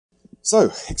So,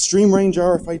 extreme range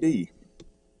RFID.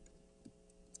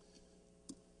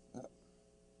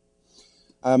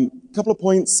 Couple of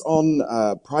points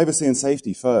on privacy and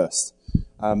safety first.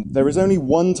 There is only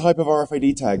one type of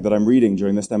RFID tag that I'm reading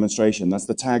during this demonstration. That's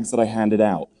the tags that I handed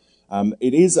out.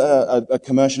 It is a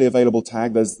commercially available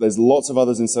tag. There's lots of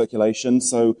others in circulation.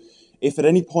 So if at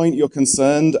any point you're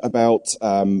concerned about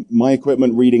my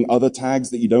equipment reading other tags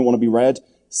that you don't want to be read,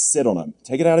 sit on them.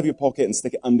 Take it out of your pocket and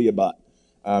stick it under your butt.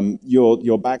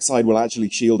 Your backside will actually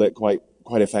shield it quite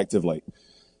effectively.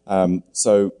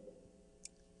 So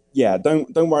yeah,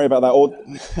 don't worry about that. Or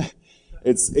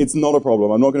it's not a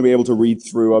problem. I'm not going to be able to read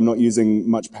through. I'm not using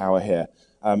much power here.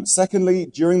 Secondly,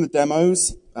 during the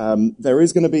demos, there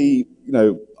is going to be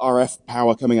RF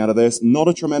power coming out of this. Not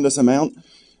a tremendous amount.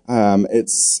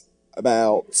 It's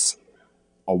about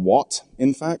a watt,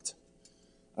 in fact,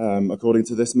 according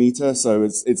to this meter. So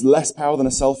it's less power than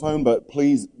a cell phone, but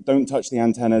please don't touch the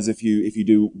antennas if you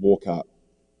do walk up.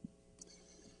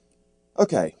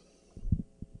 Okay.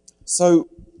 So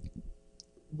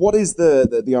what is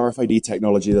the RFID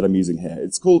technology that I'm using here?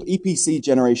 It's called EPC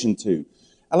Gen2.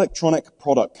 Electronic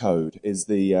Product Code is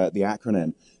the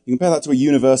acronym. You compare that to a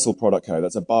universal product code.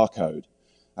 That's a barcode.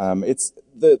 It's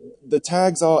the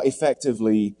tags are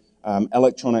effectively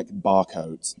electronic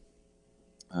barcodes,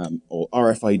 or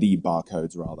RFID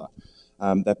barcodes rather.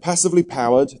 They're passively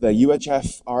powered. They're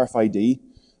UHF RFID.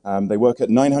 They work at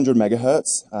 900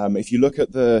 megahertz. If you look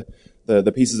at the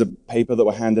pieces of paper that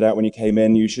were handed out when you came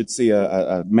in, you should see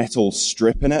a metal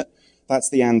strip in it. That's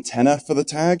the antenna for the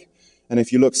tag. And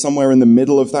if you look somewhere in the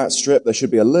middle of that strip, there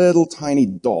should be a little tiny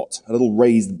dot, a little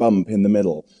raised bump in the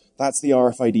middle. That's the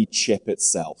RFID chip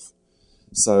itself.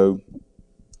 So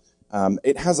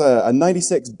it has a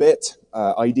 96-bit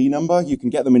ID number. You can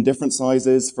get them in different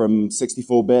sizes from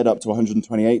 64-bit up to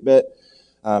 128-bit.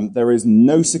 There is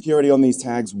no security on these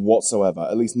tags whatsoever,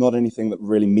 at least not anything that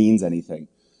really means anything.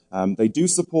 They do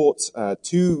support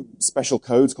two special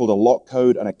codes called a lock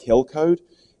code and a kill code.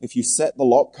 If you set the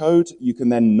lock code, you can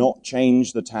then not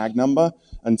change the tag number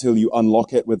until you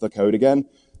unlock it with the code again.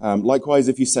 Likewise,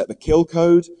 if you set the kill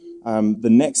code, the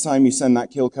next time you send that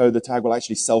kill code, the tag will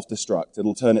actually self-destruct.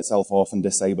 It'll turn itself off and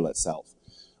disable itself.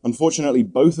 Unfortunately,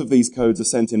 both of these codes are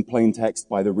sent in plain text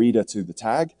by the reader to the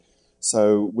tag.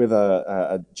 So with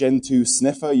a Gen 2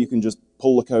 sniffer, you can just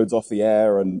pull the codes off the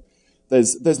air and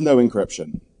there's no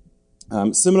encryption.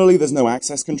 Similarly, there's no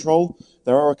access control.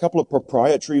 There are a couple of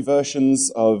proprietary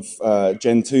versions of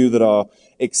Gen 2 that are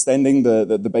extending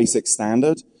the basic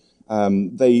standard.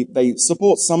 They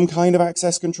support some kind of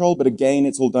access control, but again,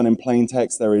 it's all done in plain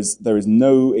text. There is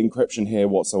no encryption here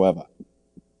whatsoever.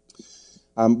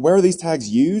 Where are these tags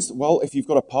used? Well, if you've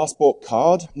got a passport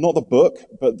card, not the book,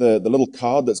 but the little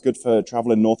card that's good for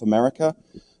travel in North America,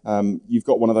 you've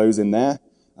got one of those in there.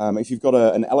 If you've got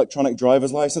an electronic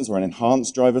driver's license or an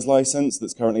enhanced driver's license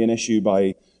that's currently an issue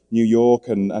by New York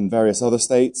and various other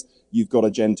states, you've got a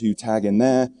Gen 2 tag in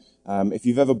there. If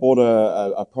you've ever bought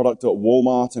a product at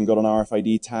Walmart and got an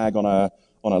RFID tag on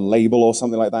a label or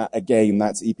something like that, again,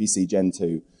 that's EPC Gen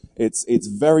 2. It's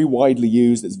very widely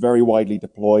used, it's very widely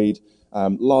deployed,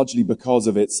 largely because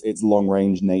of its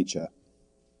long-range nature.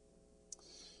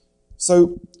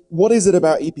 So what is it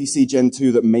about EPC Gen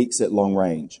 2 that makes it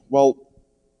long-range? Well,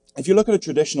 if you look at a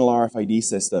traditional RFID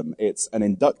system, it's an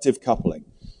inductive coupling.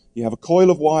 You have a coil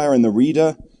of wire in the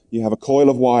reader, you have a coil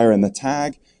of wire in the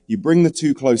tag, you bring the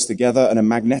two close together and a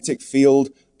magnetic field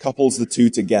couples the two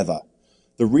together.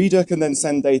 The reader can then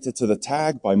send data to the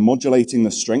tag by modulating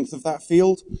the strength of that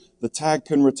field. The tag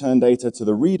can return data to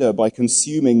the reader by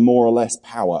consuming more or less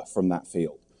power from that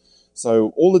field.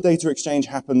 So all the data exchange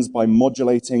happens by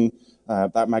modulating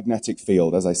that magnetic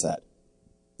field, as I said.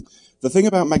 The thing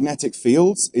about magnetic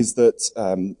fields is that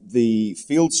the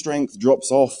field strength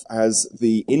drops off as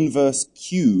the inverse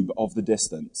cube of the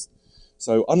distance.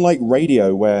 So unlike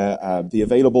radio, where the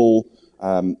available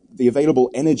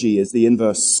energy is the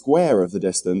inverse square of the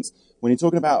distance, when you're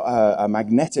talking about a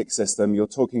magnetic system, you're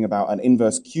talking about an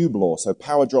inverse cube law. So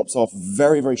power drops off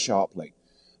very, very sharply.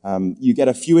 You get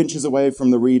a few inches away from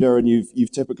the reader, and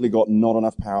you've typically got not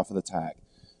enough power for the tag.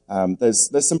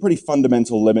 There's some pretty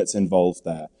fundamental limits involved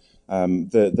there.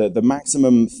 The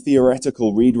maximum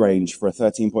theoretical read range for a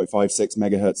 13.56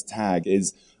 megahertz tag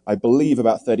is, I believe,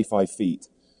 about 35 feet.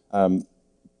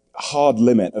 Hard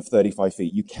limit of 35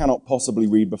 feet. You cannot possibly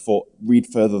read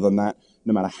further than that,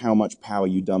 no matter how much power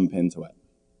you dump into it.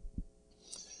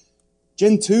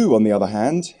 Gen 2, on the other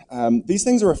hand, these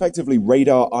things are effectively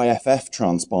radar IFF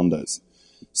transponders.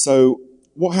 So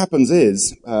what happens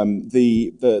is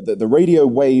the radio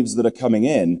waves that are coming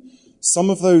in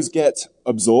Some of those get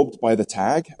absorbed by the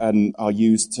tag and are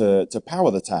used to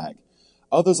power the tag.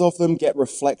 Others of them get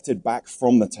reflected back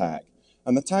from the tag.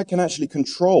 And the tag can actually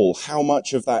control how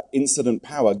much of that incident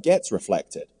power gets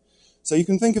reflected. So you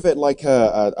can think of it like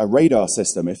a radar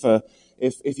system. If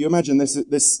you imagine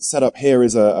this setup here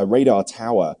is a radar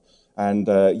tower, and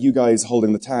you guys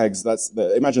holding the tags,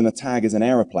 imagine the tag is an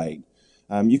aeroplane.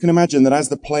 You can imagine that as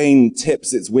the plane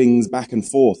tips its wings back and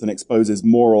forth and exposes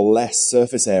more or less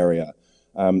surface area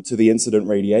to the incident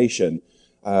radiation,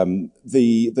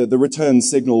 the return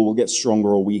signal will get stronger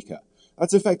or weaker.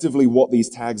 That's effectively what these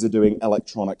tags are doing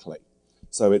electronically.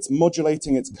 So it's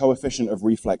modulating its coefficient of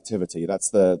reflectivity. That's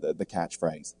the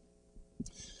catchphrase.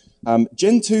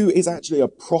 Gen 2 is actually a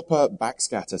proper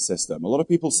backscatter system. A lot of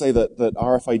people say that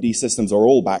RFID systems are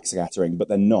all backscattering, but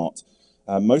they're not.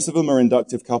 Most of them are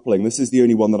inductive coupling. This is the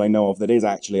only one that I know of that is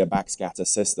actually a backscatter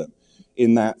system,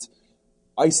 in that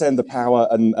I send the power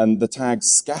and the tags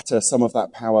scatter some of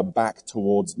that power back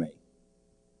towards me.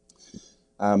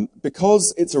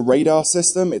 Because it's a radar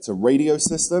system, it's a radio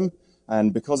system,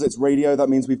 and because it's radio, that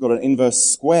means we've got an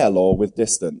inverse square law with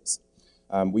distance.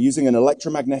 We're using an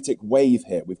electromagnetic wave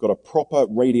here. We've got a proper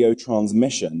radio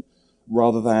transmission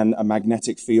rather than a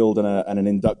magnetic field and an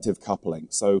inductive coupling.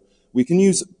 So we can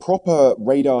use proper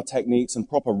radar techniques and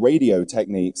proper radio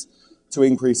techniques to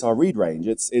increase our read range.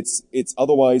 It's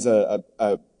otherwise a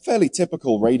fairly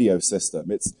typical radio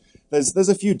system. There's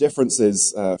a few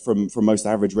differences from most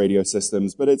average radio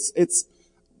systems, but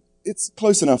it's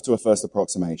close enough to a first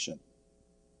approximation.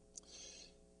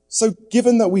 So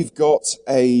given that we've got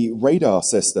a radar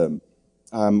system,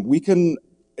 we can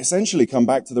essentially come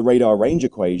back to the radar range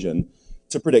equation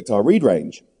to predict our read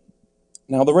range.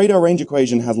 Now, the radar range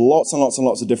equation has lots and lots and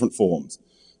lots of different forms.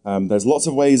 There's lots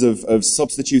of ways of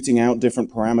substituting out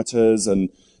different parameters and,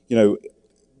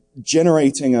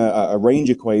 generating a range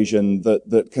equation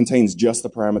that contains just the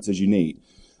parameters you need.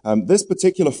 This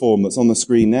particular form that's on the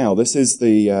screen now, this is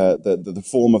the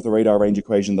form of the radar range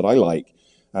equation that I like.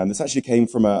 This actually came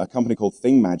from a company called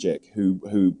ThingMagic,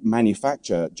 who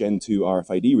manufacture Gen 2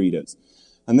 RFID readers.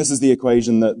 And this is the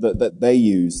equation that they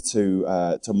use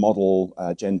to model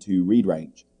Gen 2 read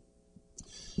range.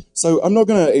 So I'm not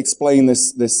going to explain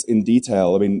this in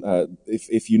detail. I mean,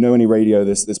 if you know any radio,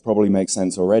 this probably makes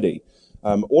sense already.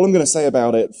 All I'm going to say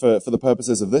about it for the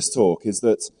purposes of this talk is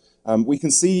that we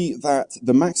can see that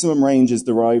the maximum range is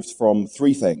derived from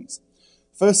three things.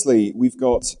 Firstly, we've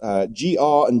got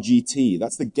GR and GT.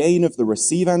 That's the gain of the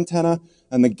receive antenna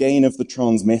and the gain of the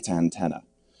transmit antenna.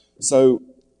 So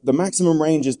the maximum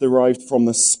range is derived from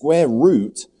the square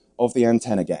root of the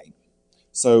antenna gain.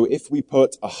 So if we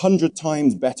put 100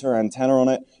 times better antenna on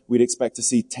it, we'd expect to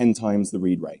see 10 times the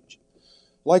read range.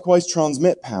 Likewise,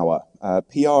 transmit power,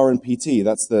 PR and PT,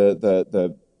 that's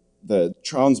the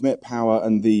transmit power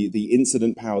and the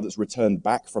incident power that's returned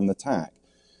back from the tag.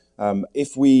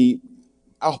 If we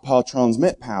up our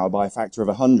transmit power by a factor of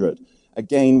 100,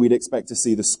 again, we'd expect to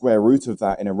see the square root of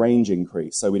that in a range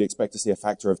increase. So we'd expect to see a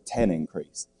factor of 10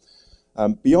 increase.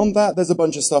 Beyond that, there's a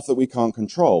bunch of stuff that we can't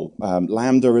control.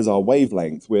 Lambda is our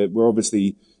wavelength. We're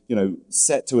obviously,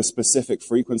 set to a specific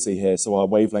frequency here, so our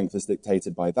wavelength is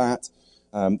dictated by that.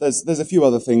 There's a few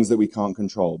other things that we can't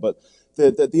control, but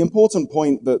the important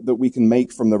point that we can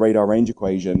make from the radar range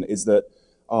equation is that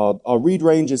our read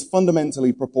range is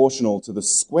fundamentally proportional to the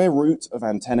square root of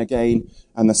antenna gain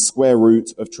and the square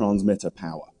root of transmitter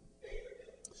power.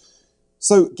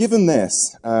 So given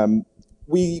this,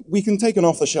 we can take an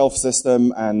off-the-shelf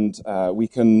system and we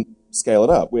can scale it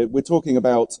up. We're talking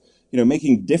about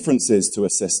making differences to a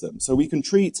system. So we can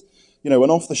treat an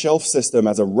off-the-shelf system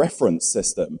as a reference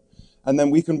system, and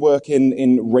then we can work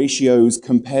in ratios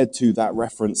compared to that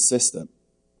reference system.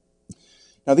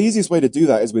 Now, the easiest way to do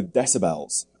that is with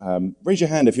decibels. Raise your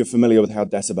hand if you're familiar with how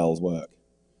decibels work.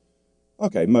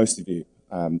 Okay, most of you.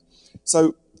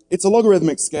 So it's a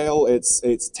logarithmic scale.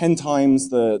 It's 10 times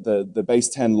the base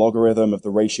 10 logarithm of the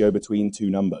ratio between two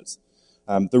numbers.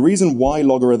 The reason why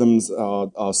logarithms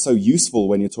are so useful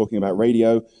when you're talking about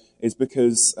radio is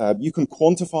because you can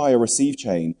quantify a receive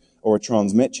chain or a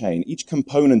transmit chain. Each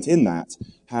component in that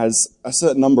has a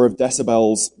certain number of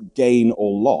decibels gain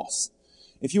or loss.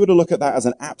 If you were to look at that as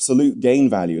an absolute gain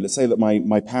value, let's say that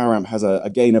my power amp has a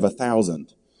gain of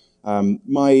 1,000.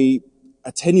 My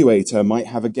attenuator might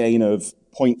have a gain of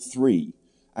 0.3,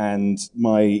 and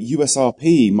my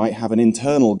USRP might have an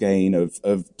internal gain of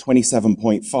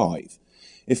 27.5.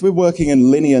 If we're working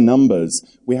in linear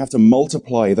numbers, we have to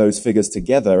multiply those figures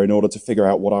together in order to figure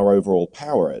out what our overall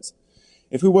power is.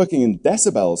 If we're working in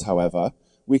decibels, however,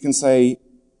 we can say,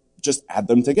 just add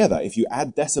them together. If you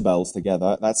add decibels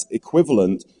together, that's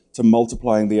equivalent to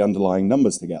multiplying the underlying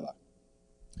numbers together.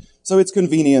 So it's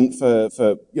convenient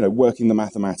for working the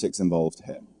mathematics involved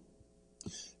here.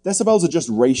 Decibels are just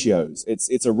ratios.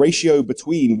 It's a ratio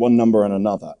between one number and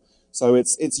another. So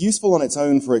it's useful on its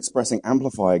own for expressing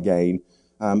amplifier gain,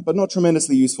 but not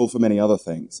tremendously useful for many other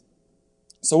things.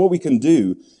 So what we can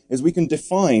do is we can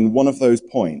define one of those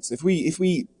points. If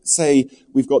we say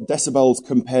we've got decibels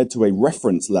compared to a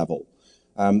reference level,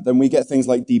 then we get things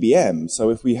like dBm.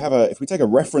 So if we take a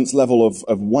reference level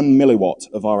of 1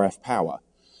 milliwatt of RF power,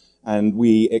 and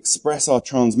we express our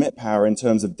transmit power in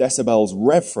terms of decibels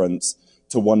reference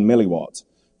to 1 milliwatt,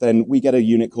 then we get a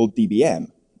unit called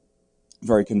dBm.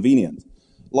 Very convenient.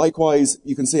 Likewise,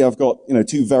 you can see I've got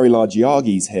two very large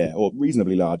Yagis here, or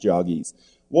reasonably large Yagis.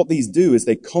 What these do is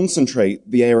they concentrate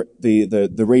the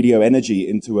radio energy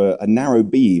into a narrow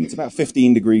beam. It's about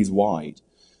 15 degrees wide.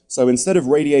 So instead of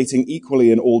radiating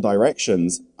equally in all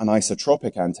directions, an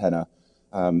isotropic antenna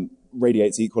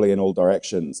radiates equally in all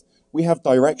directions. We have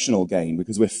directional gain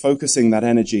because we're focusing that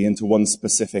energy into one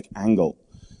specific angle.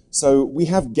 So we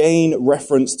have gain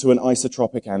reference to an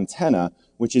isotropic antenna,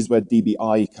 which is where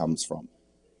dBi comes from.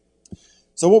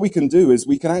 So what we can do is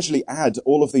we can actually add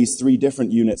all of these three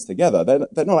different units together.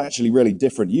 They're not actually really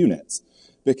different units,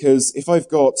 because if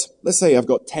let's say I've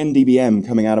got 10 dBm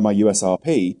coming out of my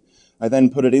USRP, I then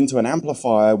put it into an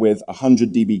amplifier with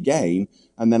 100 dB gain,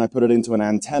 and then I put it into an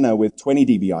antenna with 20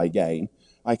 dBi gain,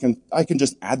 I can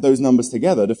just add those numbers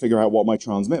together to figure out what my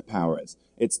transmit power is.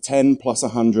 It's 10 plus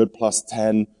 100 plus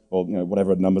 10, or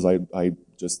whatever numbers I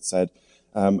just said.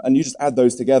 And you just add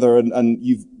those together, and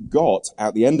you've got,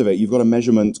 at the end of it, you've got a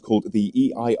measurement called the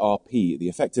EIRP, the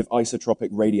effective isotropic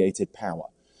radiated power.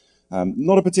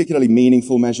 Not a particularly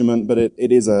meaningful measurement, but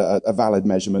it is a valid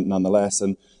measurement nonetheless,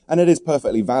 and it is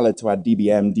perfectly valid to add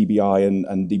dBm, dBi,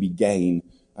 and dB gain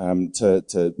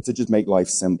to just make life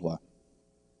simpler.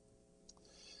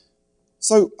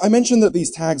 So I mentioned that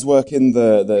these tags work in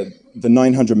the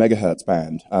 900 megahertz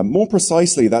band. More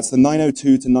precisely, that's the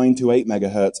 902 to 928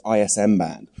 megahertz ISM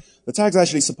band. The tags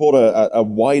actually support a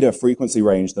wider frequency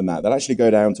range than that. They'll actually go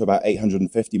down to about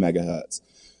 850 megahertz,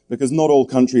 because not all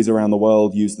countries around the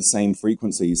world use the same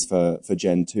frequencies for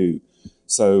Gen 2.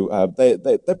 So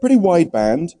they're pretty wide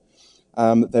band.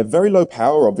 They're very low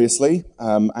power, obviously,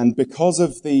 and because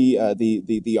of the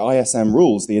ISM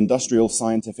rules, the industrial,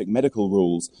 scientific, medical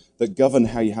rules that govern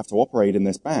how you have to operate in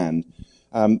this band,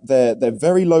 they're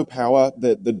very low power.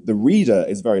 The reader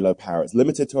is very low power. It's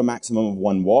limited to a maximum of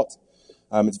 1 watt.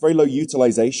 It's very low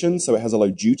utilization, so it has a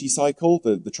low duty cycle.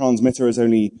 The transmitter is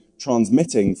only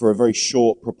transmitting for a very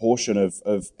short proportion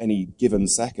of any given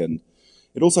second.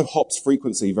 It also hops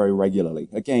frequency very regularly.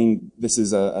 Again, this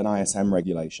is an ISM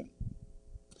regulation.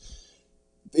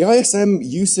 The ISM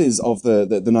uses of the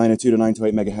 902 to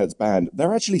 928 megahertz band,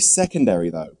 they're actually secondary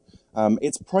though.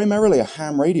 It's primarily a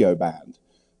ham radio band,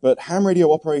 but ham radio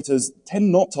operators tend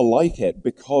not to like it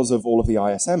because of all of the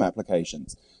ISM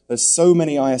applications. There's so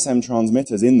many ISM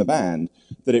transmitters in the band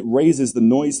that it raises the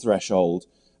noise threshold,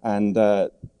 and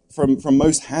from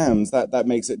most hams, that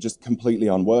makes it just completely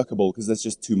unworkable because there's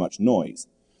just too much noise.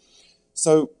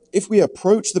 So if we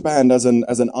approach the band as an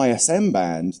ISM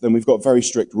band, then we've got very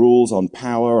strict rules on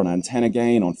power, on antenna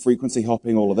gain, on frequency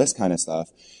hopping, all of this kind of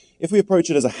stuff. If we approach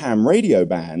it as a ham radio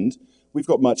band, we've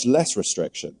got much less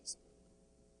restrictions.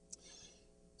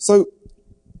 So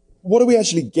what do we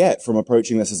actually get from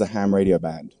approaching this as a ham radio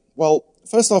band? Well,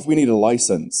 first off, we need a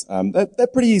license. They're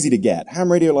pretty easy to get.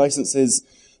 Ham radio licenses,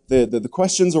 the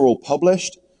questions are all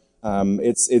published.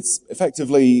 It's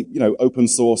effectively, open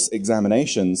source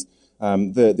examinations.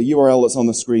 The URL that's on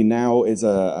the screen now is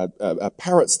a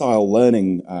parrot-style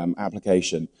learning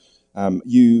application.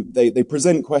 They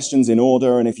present questions in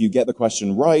order, and if you get the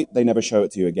question right, they never show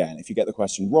it to you again. If you get the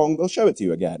question wrong, they'll show it to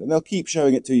you again, and they'll keep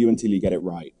showing it to you until you get it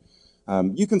right.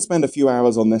 You can spend a few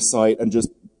hours on this site and just,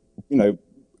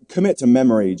 commit to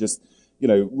memory, just,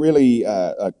 really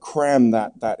cram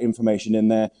that information in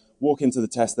there, walk into the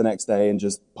test the next day and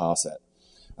just pass it.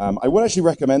 I would actually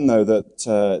recommend, though,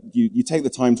 that you take the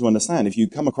time to understand. If you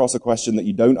come across a question that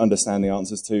you don't understand the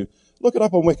answers to, look it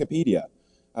up on Wikipedia.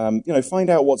 Find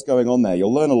out what's going on there.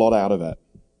 You'll learn a lot out of it.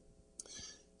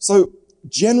 So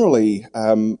generally,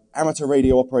 amateur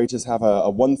radio operators have a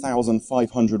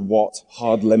 1,500 watt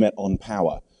hard limit on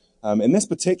power. In this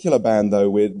particular band, though,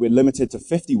 we're limited to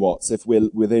 50 watts if we're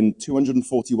within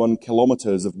 241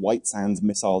 kilometers of White Sands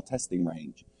missile testing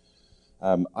range.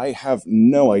 I have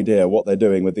no idea what they're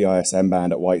doing with the ISM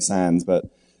band at White Sands, but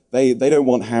they don't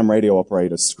want ham radio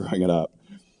operators screwing it up.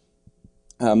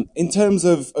 In terms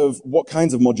of what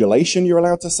kinds of modulation you're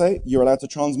allowed to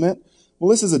transmit, Well,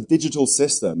 this is a digital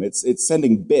system. It's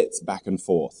sending bits back and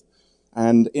forth.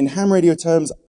 And in ham radio terms,